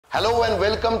Hello and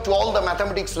welcome to all the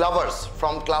mathematics lovers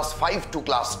from class 5 to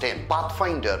class 10.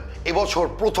 Pathfinder এবছর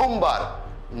প্রথমবার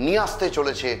নিয়ে আসতে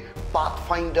চলেছে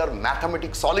Pathfinder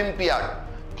Mathematics Olympiad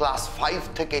class 5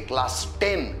 থেকে class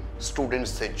 10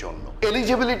 স্টুডেন্টসদের জন্য।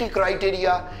 Eligibility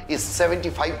criteria is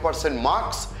 75%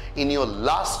 marks in your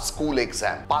last school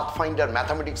exam. Pathfinder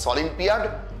Mathematics Olympiad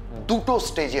দুটো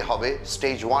স্টেজে হবে,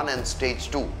 স্টেজ 1 and স্টেজ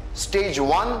 2। স্টেজ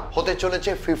 1 হতে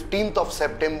চলেছে 15th of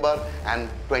September and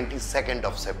 22nd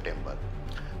of September.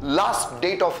 Last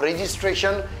date of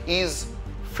registration is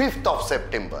 5th of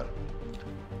September.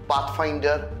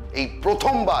 Pathfinder এই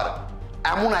প্রথমবার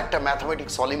এমন একটা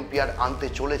mathematics olympiad আনতে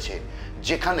চলেছে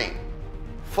যেখানে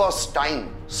first time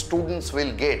students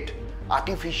will get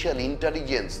artificial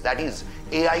intelligence, that is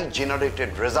AI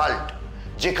generated result,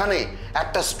 যেখানে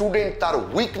একটা স্টুডেন্ট তার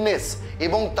উইকনেস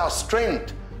এবং তার স্ট্রেংথ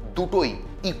দুটোই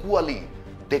ইকুয়ালি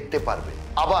দেখতে পারবে।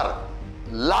 আবার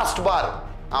লাস্টবার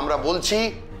আমরা বলছি,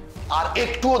 আর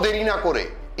একটুও দেরি না করে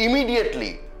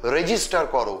ইমিডিয়েটলি রেজিস্টার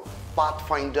করো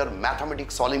Pathfinder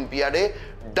Mathematics Olympiad-এ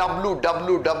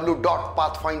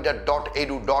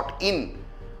www.pathfinder.edu.in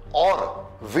or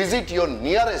visit your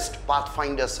nearest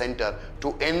Pathfinder center to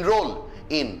enroll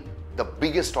in the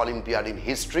biggest Olympiad in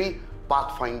history,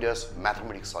 Pathfinder's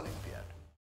Mathematics Olympiad.